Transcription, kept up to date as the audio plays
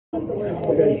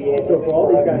Okay, so for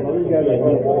all these guys are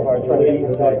running hard trying to get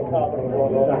the guy. So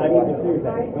how do you pursue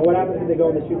that? And what happens if they go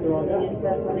and they shoot the wrong guy?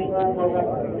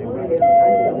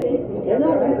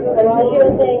 But all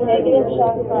you're saying, negative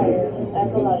shock fire,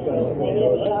 ecological.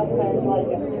 Negative shock fire,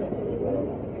 ecological.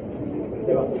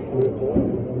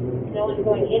 No one's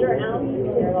going in or out,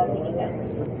 they're locking it down.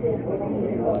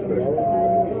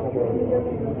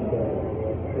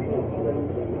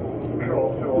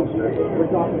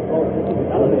 We're talking about this is an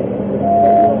elevator.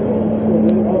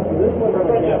 This one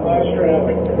Last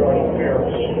traffic regarding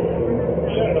Paris.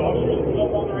 Lieutenant officers still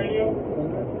on the radio?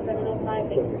 705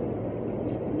 Victor.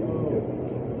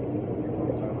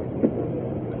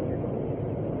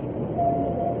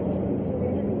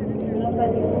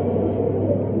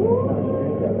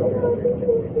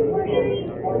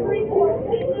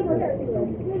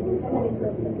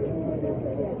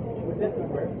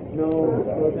 No.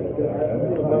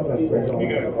 You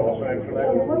got a call sign for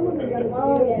that?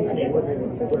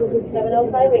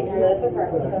 705 Victor, that's a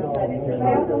firm. 705 Victor.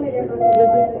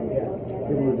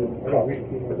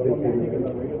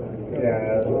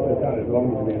 Yeah, it's not as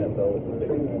long as the NFL.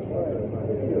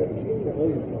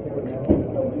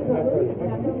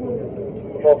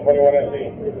 1221 SE.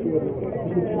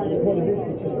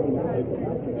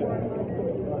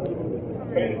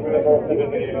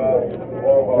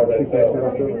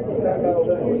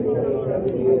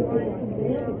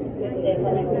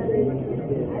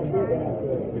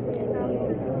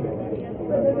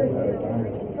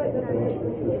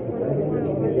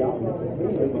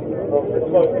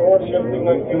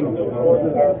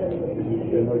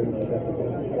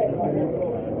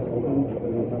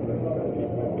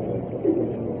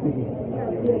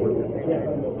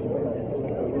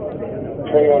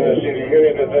 The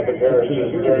unit that's at the Paris,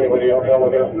 is there anybody else out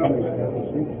with us?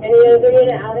 Any other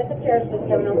unit out at the Paris is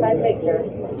 705 Victor.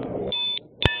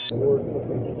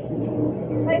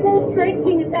 My whole strike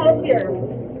team is out here.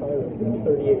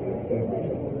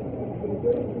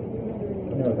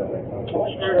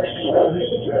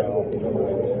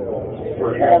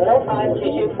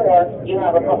 705-224. You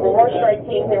have a couple more strike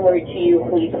teams in where you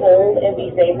please hold and be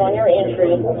safe on your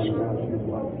entry.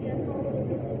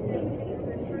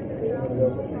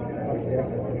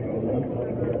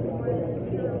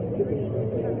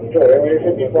 Sure, Area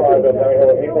 55, at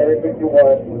Area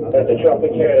 51, at the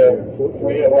Tropicana,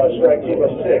 we have a strike team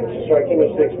of 6. Strike team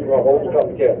of 6, we want to hold the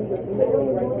Tropicana.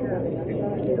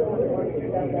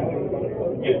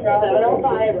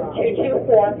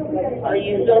 705-224. Are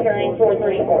you still hearing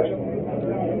 434?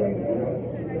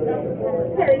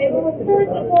 Sorry, it was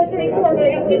 434, but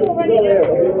I got people running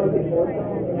out.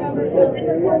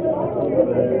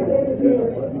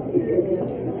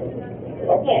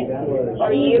 Okay.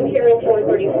 Are you hearing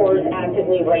 434s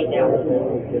actively right now?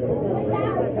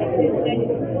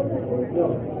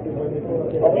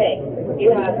 Okay. You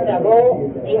have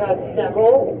several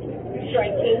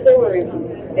strike teams in route.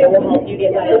 They will help you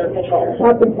get that under control.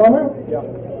 Captain Plummer? Yeah.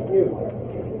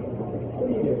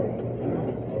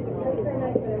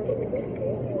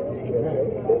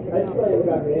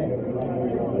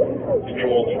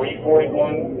 Fuel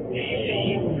 341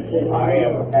 DC. I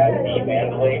am at the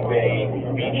Mandalay Bay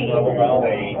beach level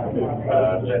valet,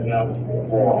 setting up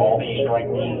for all the strike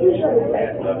teams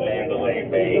at the Mandalay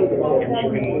Bay. If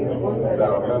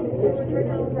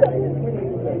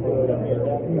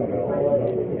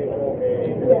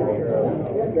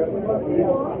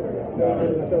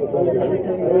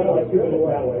you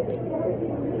can,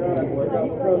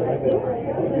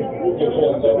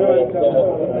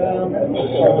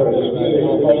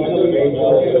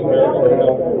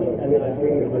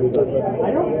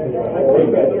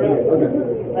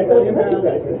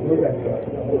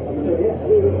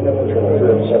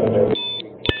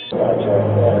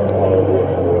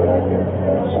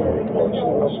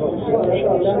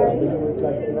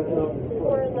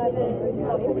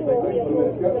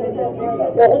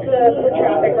 What was the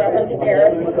traffic reference to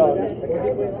Paris?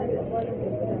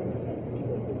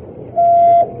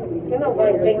 I don't know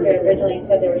why Victor originally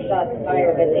said there were shots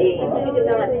fired, but he did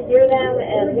not hear them,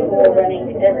 and people were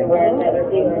running everywhere, and the other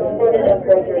people reported at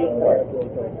 434.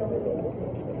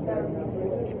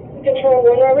 Control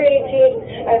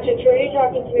 118, at security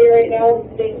talking to me right now.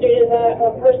 They stated that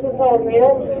a person saw a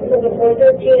male from the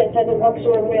 413 and said the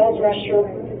Luxor male's restroom.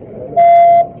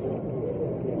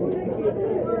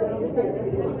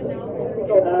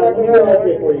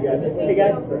 For you guys. Hey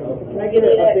guys, can I get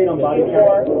an update on body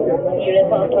count? Units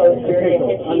on post, you're going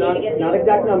to continue to get not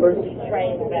exact numbers.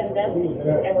 try and vet them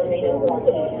and remain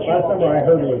informed. last number I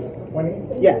heard was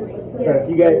 20. Yeah.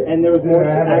 You guys, and there was more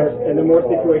and there were more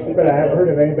situations. But I haven't heard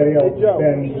of anybody else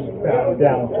been found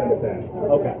down since then.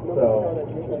 Okay. So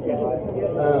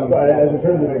But as in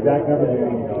terms of exact numbers, you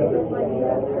know.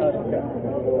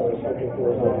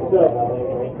 So,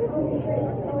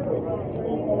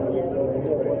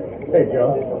 Hey,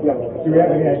 Joe. Yeah. Do we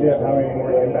have any idea of how many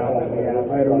more inbound we have?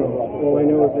 I don't know. All I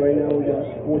know is right now we got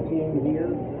 14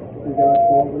 here. We got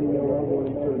 12 in the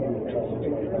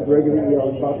regular,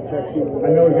 about to check you.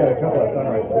 I know we got a couple at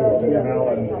Sunrise too. Yeah.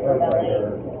 Mel and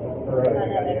Sunrise or other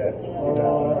guys.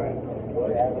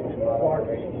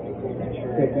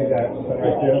 Take these at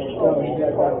Sunrise too? No, he's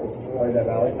at Valley. Or is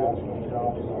that Valley?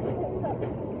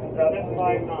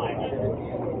 759.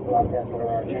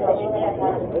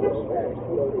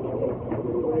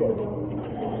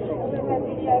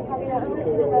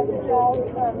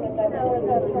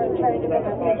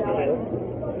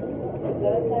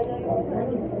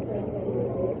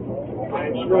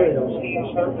 I'm Steve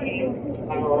Surfing.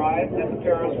 I'm arrived at the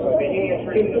terrace speaking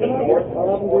entry to the north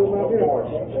sportsbook doors.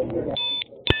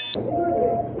 I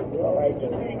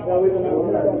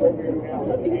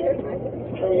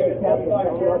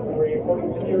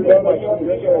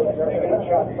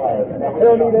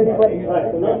don't need anybody.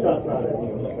 No shots on it.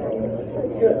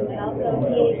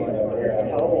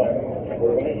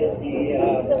 We're going to get the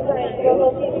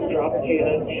drop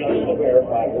cannon just to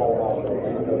verify.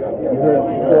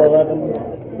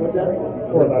 411. What's that?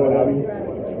 411 Audi.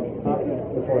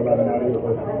 The 411 Audi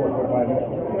was 4.5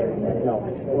 minutes. No,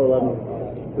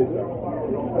 411. Please, sir.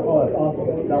 Oh, that's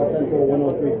awesome. South Central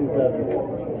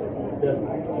 10327. Yes.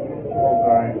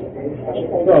 Alright.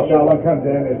 So if that one comes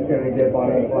in, it's gonna get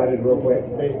bottom slided real quick.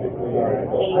 Basically, Alright.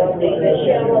 The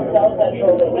channel of South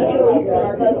Central that we do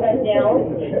our sunset down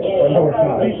Oh, no, it's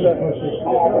not.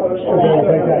 We're gonna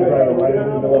take that driver right in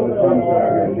the middle of the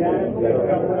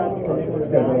sunset.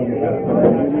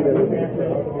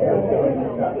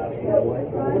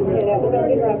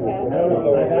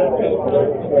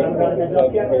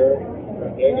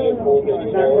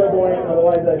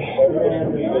 Otherwise, I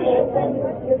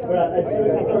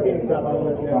start getting stuff, I'll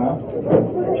let you know.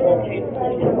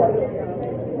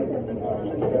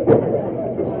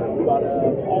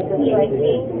 Also, strike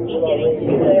team, getting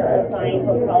to their assigned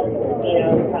hotels,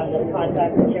 have them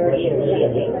contact security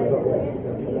immediately.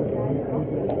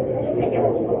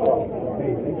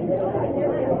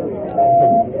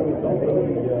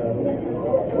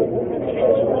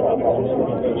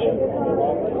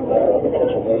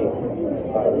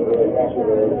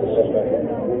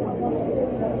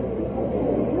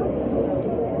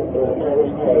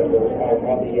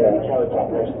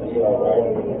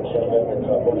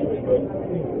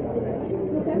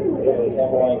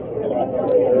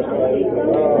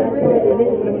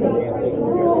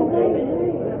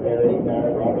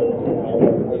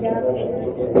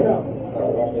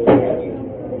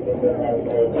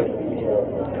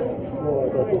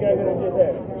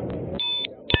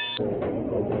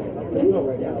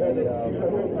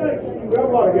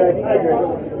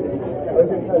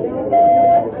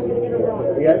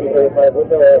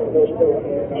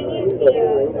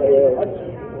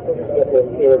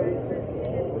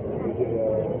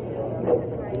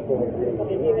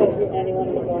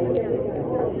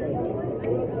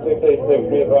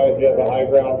 Be advised you have the high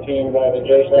ground team by the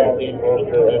J-Sound team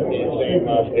poster at the same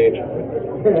stage.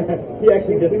 He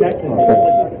actually just texted me.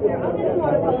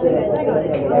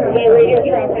 Okay, radio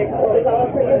traffic,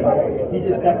 He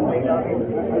just texted me.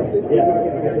 Yeah.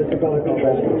 This is going to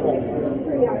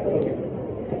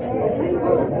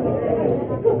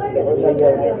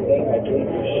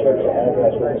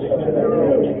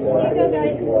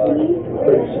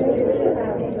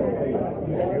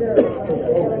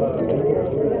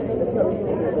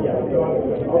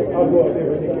I'll go up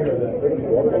there and take care of that.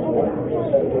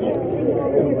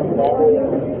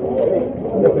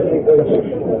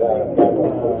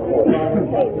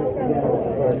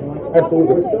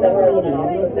 Absolutely.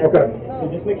 Okay. So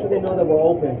just make sure they know that we're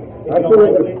open.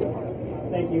 Absolutely.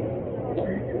 Thank you.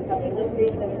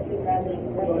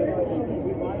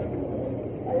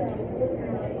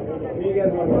 You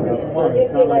guys want to it's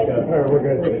not like a, Alright, we're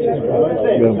good. it's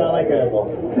not like a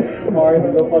car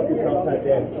and go fuck yourself type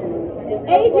day.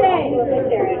 AJ!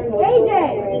 AJ!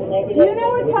 Do you know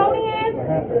where Tony is?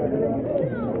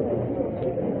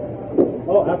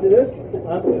 Oh, after this?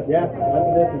 Yeah,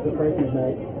 after this is the Frankie's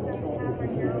night.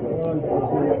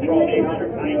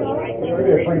 It'll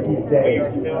be a Frankie's day.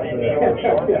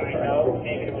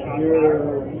 You're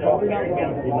probably not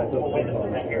wrong.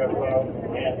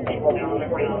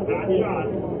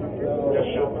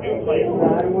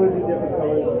 I was a different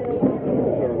color.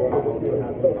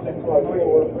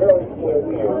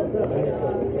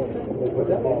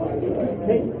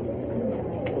 Hey.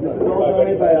 This is all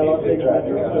donated by Los Angeles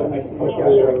Metro, so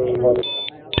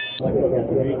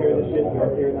When you hear this shit, you're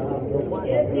up here in the hospital. I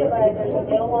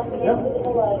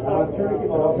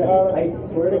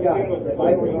swear to God, if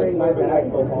I could bring my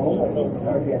bag home, I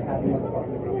would be a happy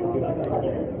motherfucker.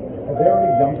 Have they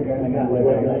already dumped again? Yeah.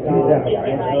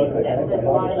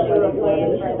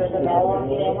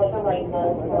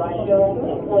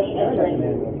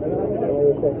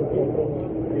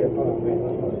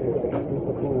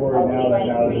 Worried now that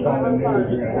it's on the news,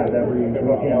 you're gonna have every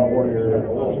weekend warrior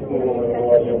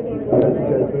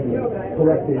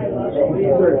corrected.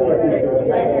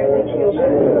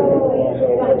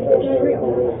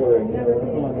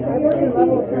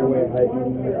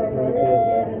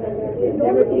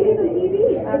 Never seen it on TV.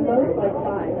 I'm most like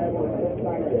 5.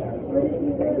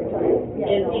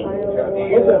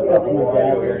 What's that stuff my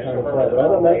dad was trying to play? I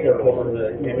don't like that over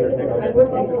the internet.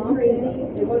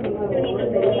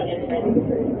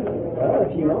 Well,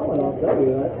 if you know it, I'll tell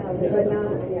you that.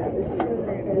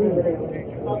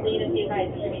 I'll need to see if I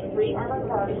can 3 armored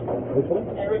cars. Which one?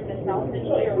 There is the South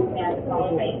Central Air Command,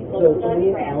 South Bay. So to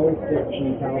me, I always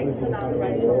think the television is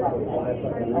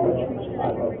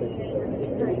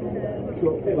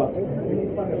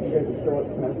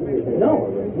No,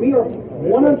 we are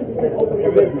 100% open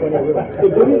for business. So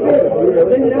do me a favor, we are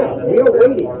sending it out. We are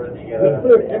waiting. We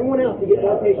cleared everyone out to get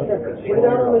more patient records. Put it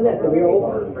out on the net that we are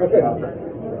open. Okay.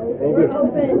 We're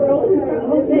open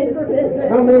for business.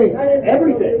 How many?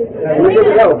 Everything. We're good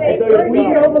to go. So if we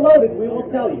get overloaded, we will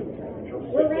tell you.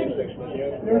 We're ready.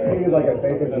 Never seen you like a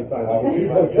vacancy sign on a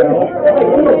hotel. Like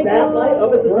a little staff light up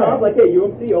at the top, like, hey,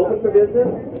 UMC open for business?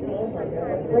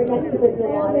 Right next to the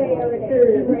salon.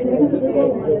 Right next to the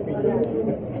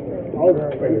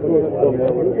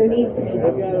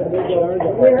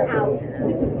We're out.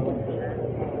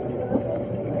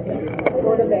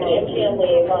 Go to bed. MTM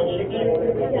liaison should be able to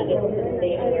send it to the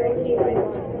state here in the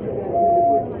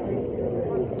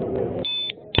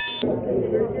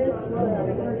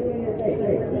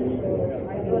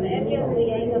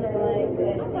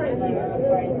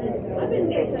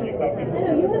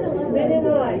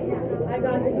I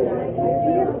got it.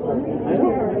 I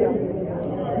know.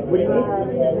 What do you need?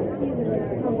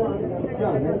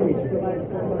 John, nice to meet you.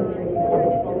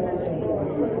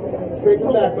 Straight to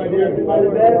back, my dear. By the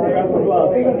bed, I got some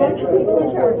gloves. There's a bunch of people in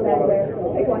charge back there.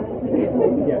 Take one.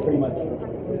 Yeah, pretty much.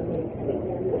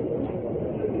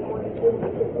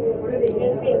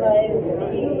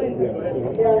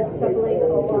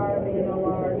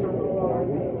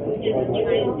 Is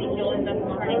United Signal the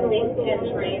chronic base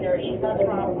train or east on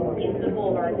top, east of the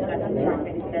boulevard, so that's the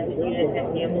traffic extension unit that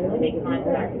be able to make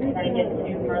contact, try to get to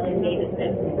Harley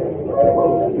Davidson.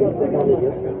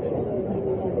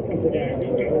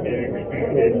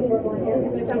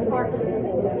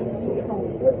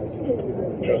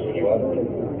 Justin, you up?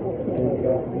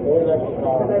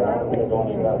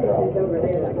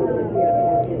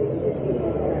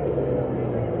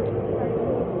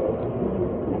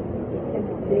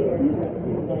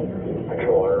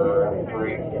 Controller M3.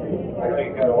 I know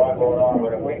you've got a lot going on,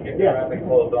 but if we can get traffic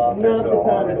closed off, Not the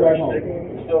time to drive home.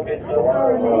 still get to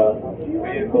our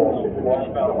vehicles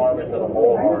westbound Harvard to the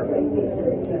boulevard.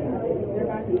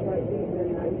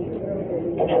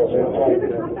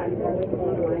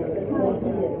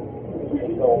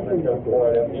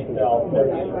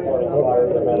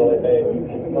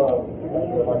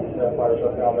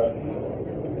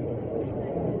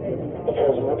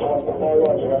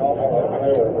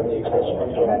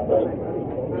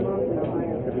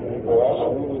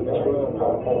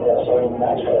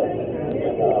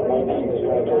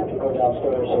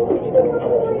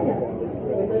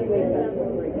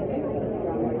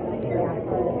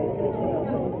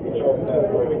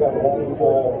 We got one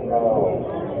full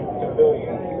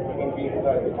civilian going to be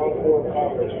inside the Concord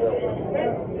conference room.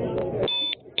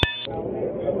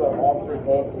 Officers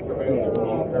both surveillance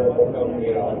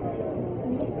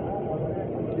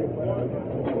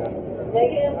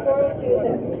Negative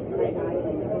 426.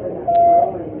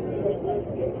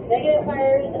 Negative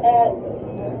fires at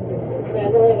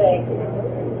Mandalay Bay.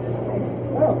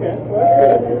 Oh, okay. Well,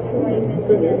 that's good.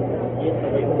 Good news.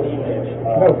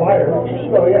 No fire.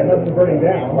 So yeah, nothing's burning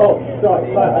down. Oh,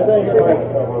 sorry. I thought you were right.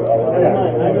 Never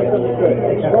mind. I misunderstood.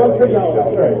 Wrong signal.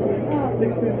 That's right.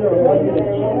 620.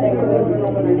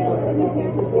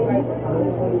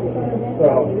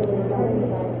 So.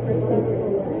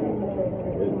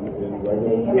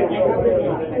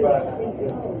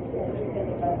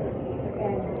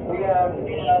 We have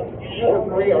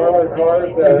 3 armored cars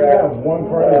If you have one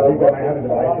car that you might have a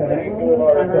device in it.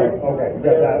 Okay, you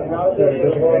got that. So it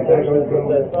doesn't connect that goes to.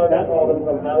 That's all them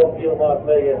from Battlefield Las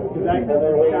Vegas. And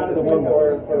they're waiting for the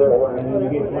for their order. And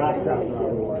then you get glass traps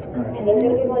everywhere. And there's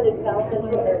going to be one in South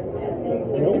Central Air Command.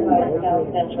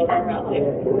 South Central, and Route 2.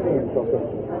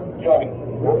 Copy.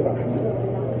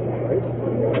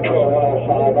 Control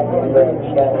 105, I'm going to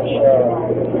establish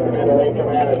Mandalay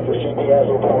Command for CPS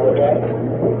will call it that.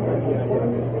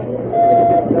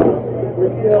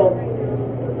 We're still,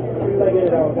 we gotta get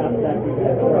it out past that.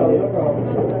 No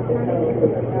problem.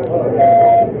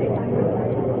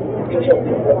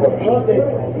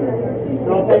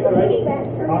 No, take it ready.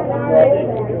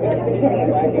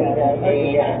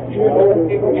 Yeah.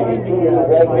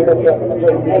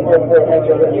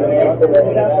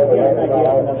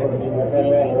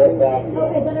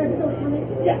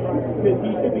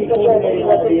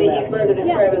 Further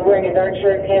described wearing a dark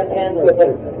shirt, pants with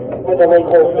a light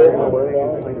holster.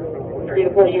 3 to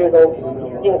 4 years old.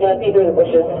 You can't see through the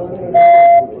bushes.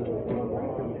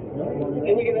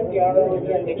 Can you give us the auto and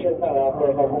make sure it's not off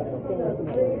for a moment?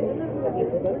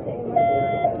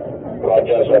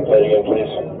 Broadcast that plate again, please.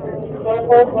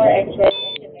 444 X-ray.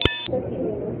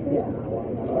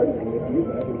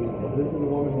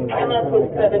 I'm up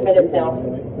with 7 minutes now.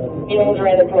 You don't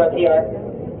try to pull up PR.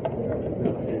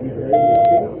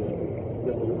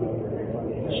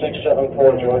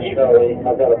 674 George Charlie.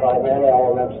 I've got a 5-man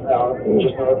element out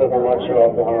just north of the Luxor,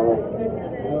 Oklahoma.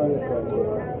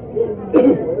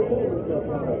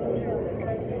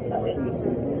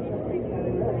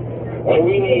 And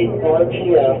we need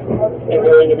RTF and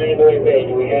going to Mandalay Bay.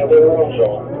 Do we have their rooms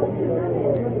on?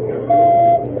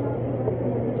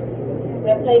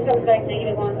 The plate comes back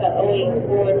negative on the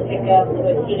 084 pickup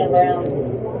with Tina Brown,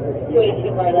 282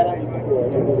 bar 11.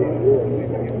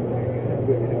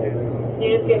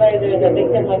 You just realize there's a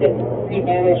victim with a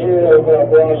Manager of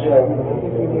Brazil.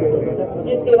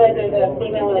 just realize there's a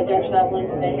female with a gunshot wound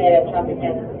to the head at traffic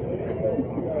jam.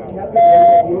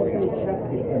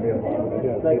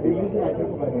 Like they're using like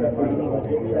people like that,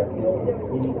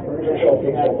 you need first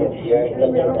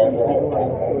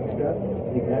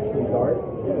National Guard,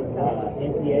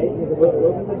 NPA,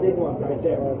 those are the big ones right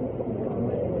there.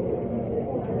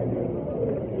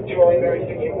 Charlie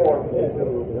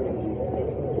 964.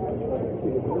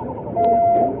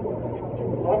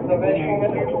 Observation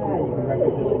window.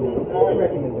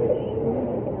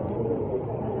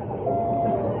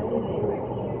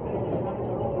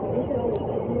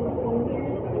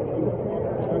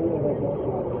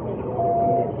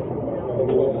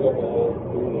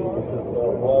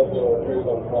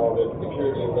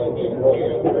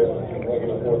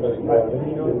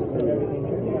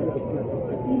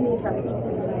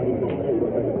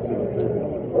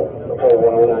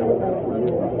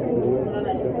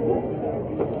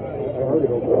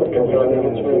 Concerning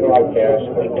the two broadcasts,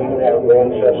 we do have one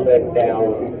suspect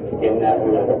down in that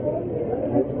room.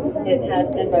 It has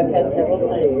been broadcast several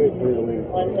times.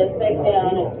 One suspect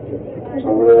down. So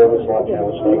we're going to slot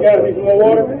down. You got me some more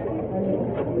water?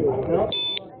 No?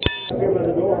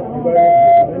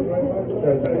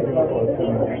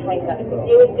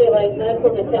 You would feel like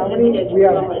medical detention is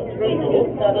from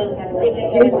 327,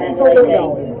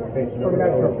 From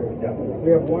that purpose.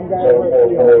 We have one guy with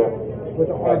 744. the arm. Is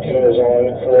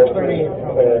on, Training.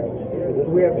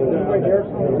 We have anybody there,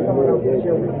 someone else this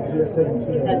year, we can just say.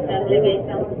 That's family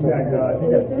based on. Yeah, I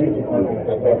think that's basic.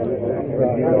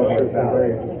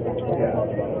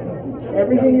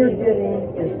 Everything you're getting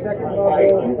is second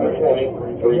level,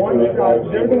 one shot,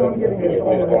 everything I'm getting is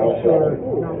only one shot,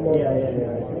 not local. Yeah.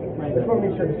 Just want to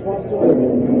make sure, this one's still 30,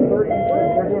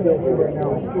 we're doing the blue right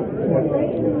now.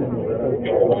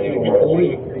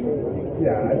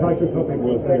 Yeah, I'd like to tell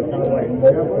people to say it's kind of like, we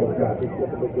have those guys.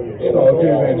 So,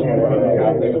 okay,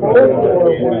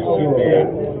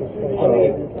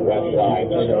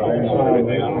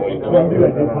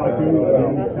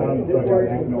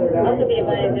 Also be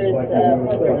advised there's some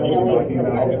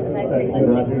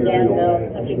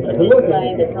people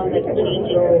inside that sounds like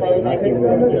changing clothes like you're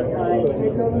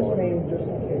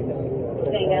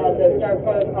saying now is a start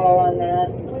protocol on that.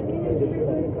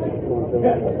 Can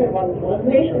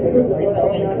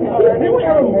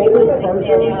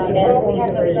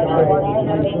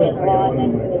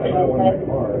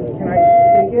I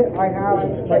take it? I have,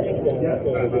 like,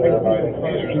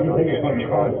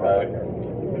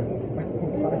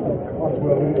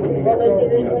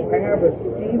 I have a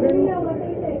Steven.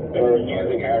 They're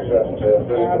using access to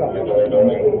the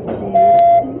building.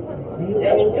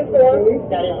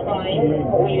 That is fine.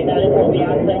 That is what we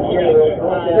ask them to do.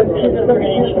 This is for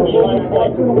any I'm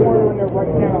watching the water on there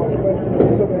right now.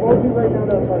 So close it right now,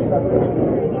 that's our stuff.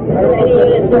 I don't know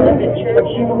if it's the church. but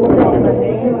she will look out the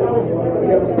name.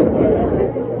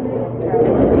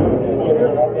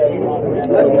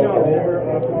 Let me know.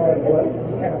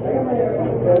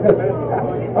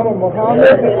 Come on, Mohammed.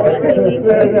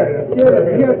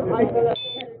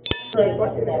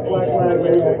 Black flag,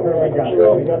 maybe that's where we got.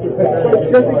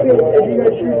 Just in case, if you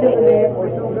guys shoot the name or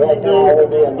something. Right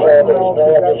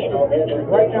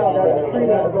now, that's free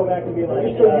now to go back and be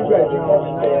like, so you guys know.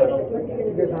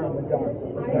 You guys aren't on the dot.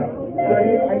 So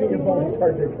I need your phone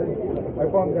charger because my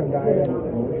phone's gonna die.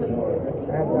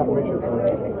 I have that wish for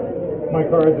it. My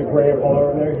car has a gray color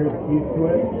over there. Here's the keys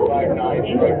to it.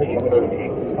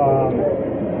 5913.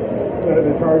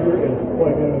 The charger is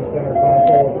plugged in the center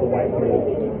console with the white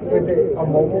key. Is it a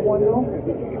mobile one though?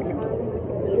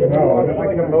 No, I mean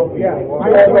like a mobile. Yeah. No,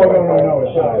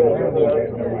 it's not.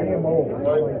 I am mobile.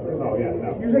 Oh, yeah,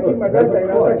 no. Usually keep my backpack,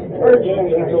 I was actually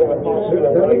charging.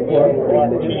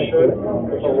 T-shirt,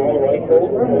 there's a long rifle,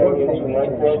 some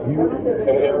nightclub, and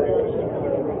areas.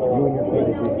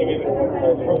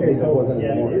 Okay, so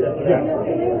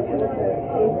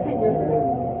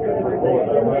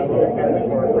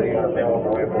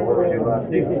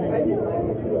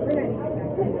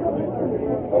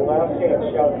Alaskan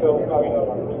Scout Phil coming up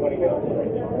on 20 minutes.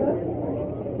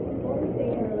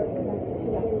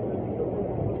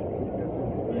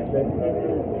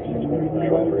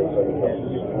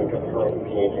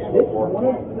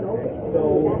 So,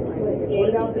 put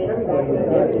it out to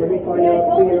everybody. Let me find out,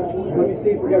 let me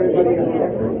see if we got everybody in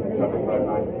there. I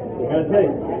gotta tell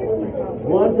you,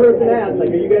 one person asked, like,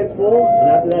 are you guys full? And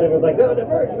after that, it was like, no,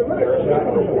 diverse. It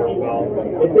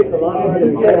takes a lot of time to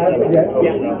get out of it. Yeah.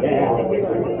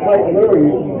 Mike, where are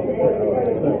you?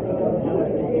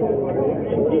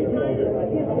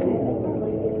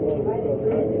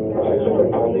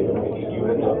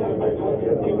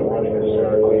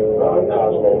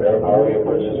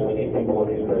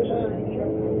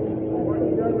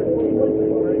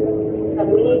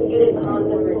 We need units on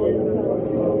the bridges.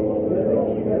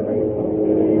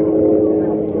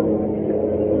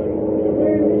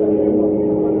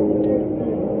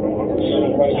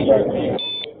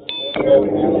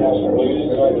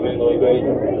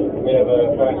 We have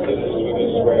 5 citizens with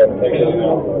us where I'm taking them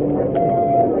out.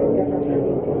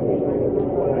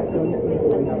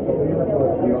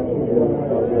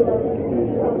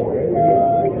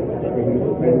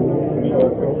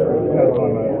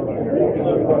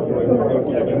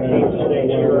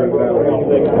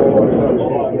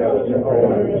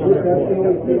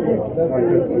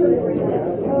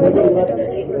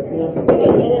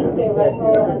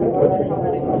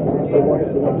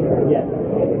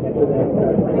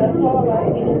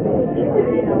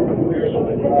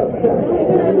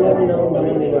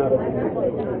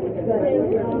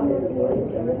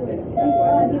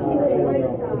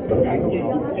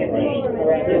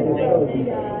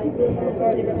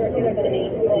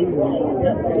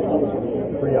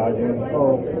 Triaging.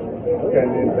 Oh, okay,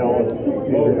 the intel is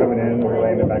these are coming in, we're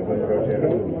laying it back to the negotiator.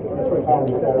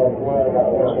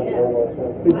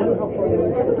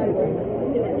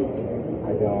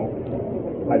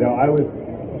 I don't.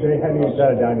 They hadn't even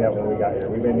shut it down yet when we got here.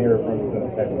 We've been here from the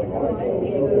 7 o'clock.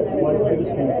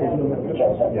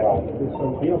 Yeah.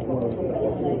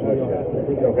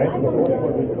 Okay.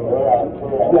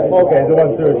 Okay, the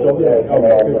one through. Okay,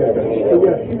 good.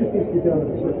 Yeah, she just needs to get down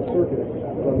to the circuit.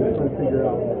 So I'm just trying to figure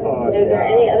out. Is there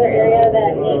any other area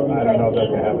that needs I don't know if that's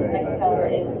gonna happen next anytime color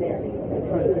soon. is there?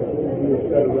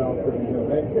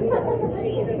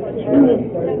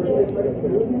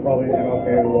 Probably MLK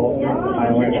Rural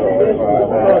Island.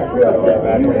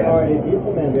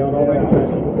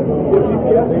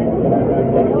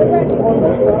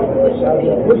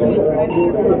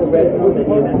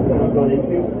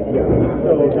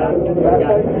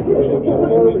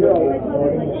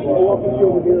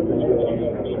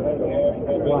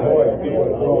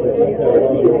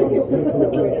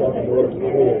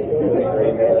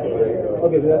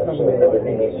 Okay, but that's not going to be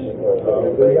everything.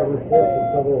 We have reports and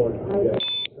several orders.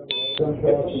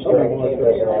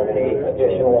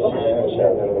 Additional assignments that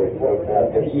will report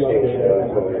at this station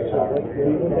until the time.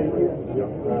 The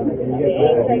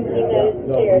inside team that is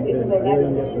there, because I got the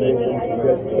meeting,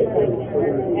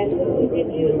 and who did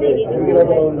you say you We get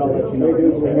overloaded, I'll let you know.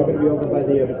 You're going to be over by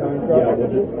the baton truck? Yeah, we'll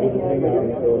just hang out.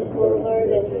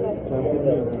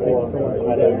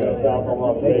 South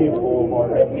Omaha State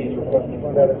Boulevard, FD's requesting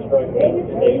credit strike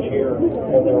stage here,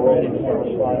 and they're ready to start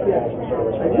sliding past the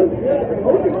service.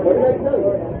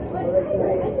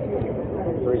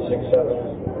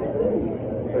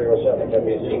 367, 307,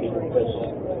 WC,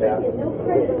 staff.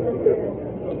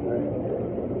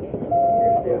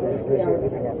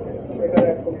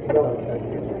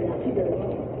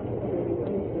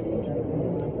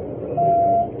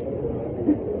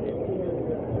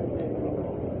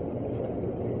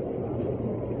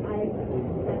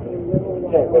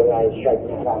 with a strike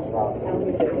across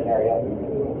the area.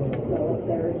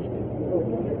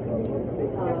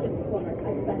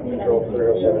 Control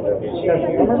 307 WC.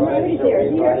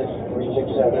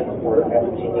 367 for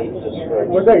FTE to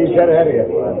strike. What's that, you got ahead of you?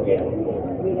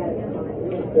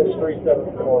 This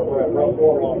 374, we're at row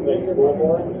 4 on the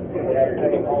board. We had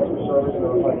taking calls for service, and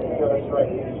we're like, strike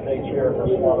stage here, for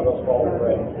a lot of us fall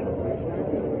red.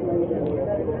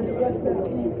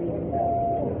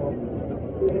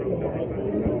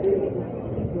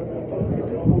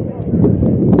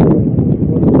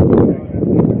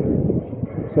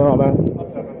 What's going on, man?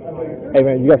 Hey,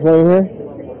 man, you got someone in here?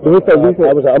 I'm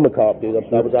a cop, dude. I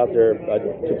was out there. I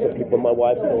took some people. My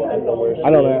wife, so I don't know where she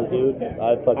is, dude.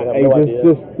 I fucking have no idea.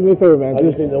 Just do me a favor, man. I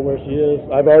just didn't know where she is.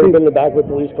 I've already been in the back of a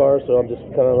police car, so I'm just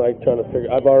kind of like trying to figure.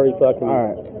 I've already fucking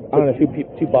took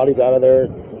two bodies out of there,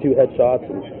 2 headshots.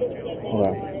 And,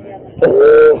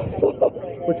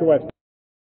 What's your wife's?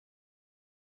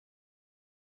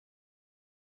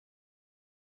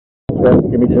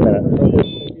 Give me 2 minutes.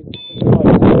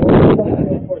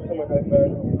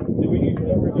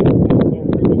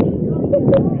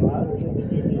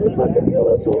 They're fucking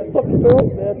killing so many fucking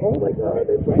girls, man. Oh my god,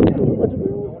 they're fucking killing a bunch of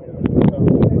girls.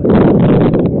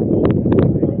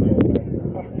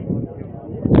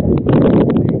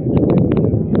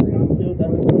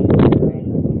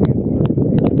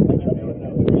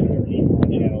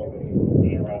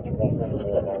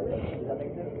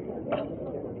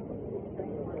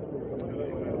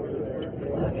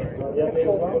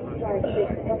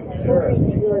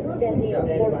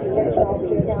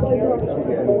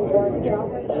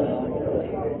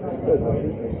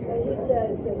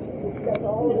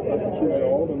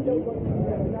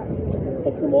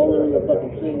 Come all over the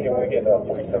fucking scene. Can we get a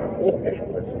 47 location,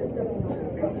 please?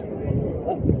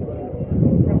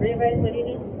 Are you ready? What do you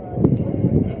need?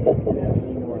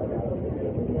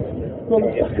 Can we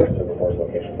get 674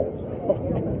 location, please?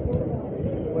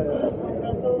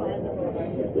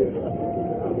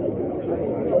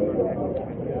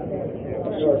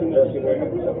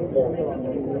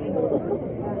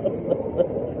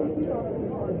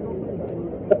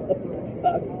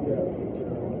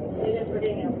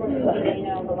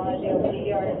 Bellagio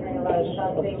PDR is hearing a lot of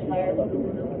shots being fired.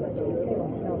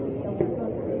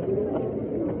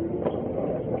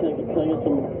 Can I get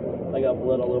some? I got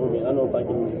blood all over me. I don't know if I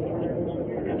can.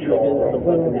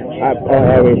 I don't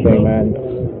have anything, man.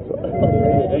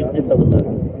 It doesn't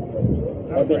matter.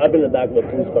 I've been in the back of a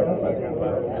police car.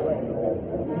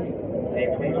 Hey,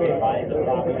 please be advised, the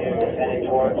property is heading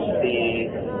towards the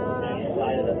east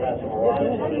side of the festival lot.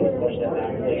 If you can push that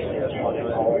back, please. There's one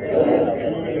in all.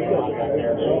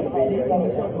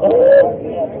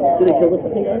 Did they kill the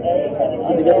fucking guy?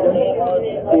 Did they get the guy?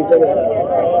 Can you tell me that?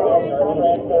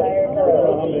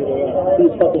 He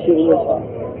was fucking shooting your spot.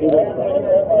 He was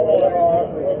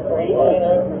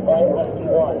I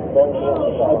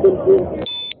couldn't see him.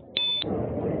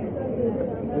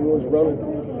 He was running.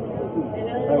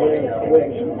 I ran quick.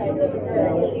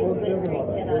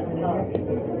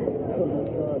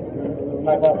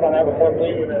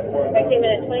 15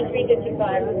 minutes,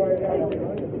 23:55.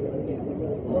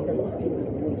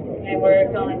 And we're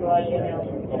calling Bellagio now.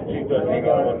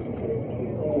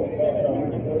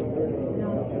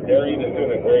 They're even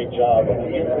doing a great job of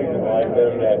keeping remind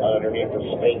them that underneath the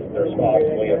stake there's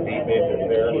possibly a deep entrance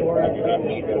there. I do not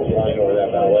need them to line over that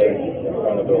valet in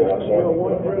front of the Luxor.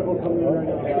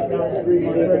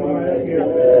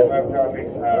 I've copy.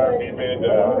 Deep end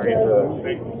underneath the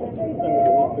stake.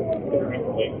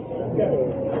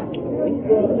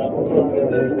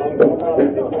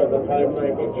 The time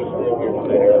frame was just real here in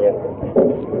that area.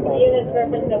 Units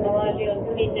reference to Bellagio,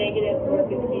 speed negative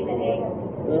 415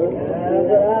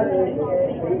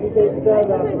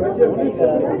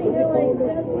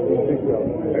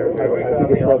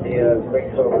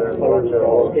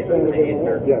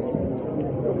 Yes.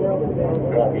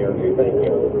 Copy, okay, thank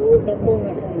you.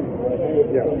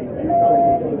 Yeah.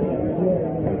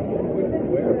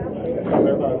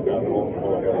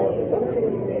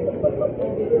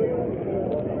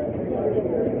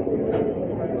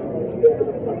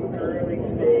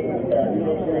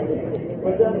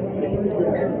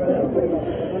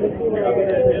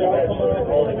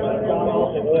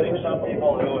 Including some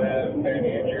people who have been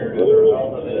injured as a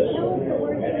result of this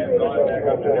and have gone back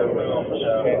up to their rooms.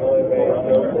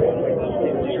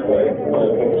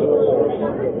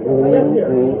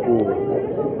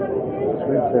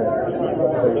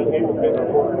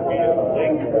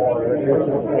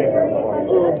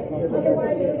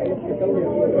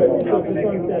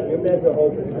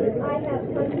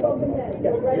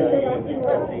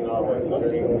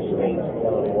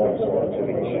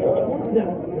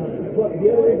 Can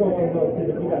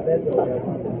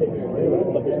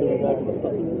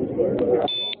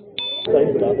I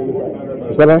use the bathroom inside?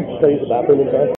 What's that, man? Can I use the bathroom inside?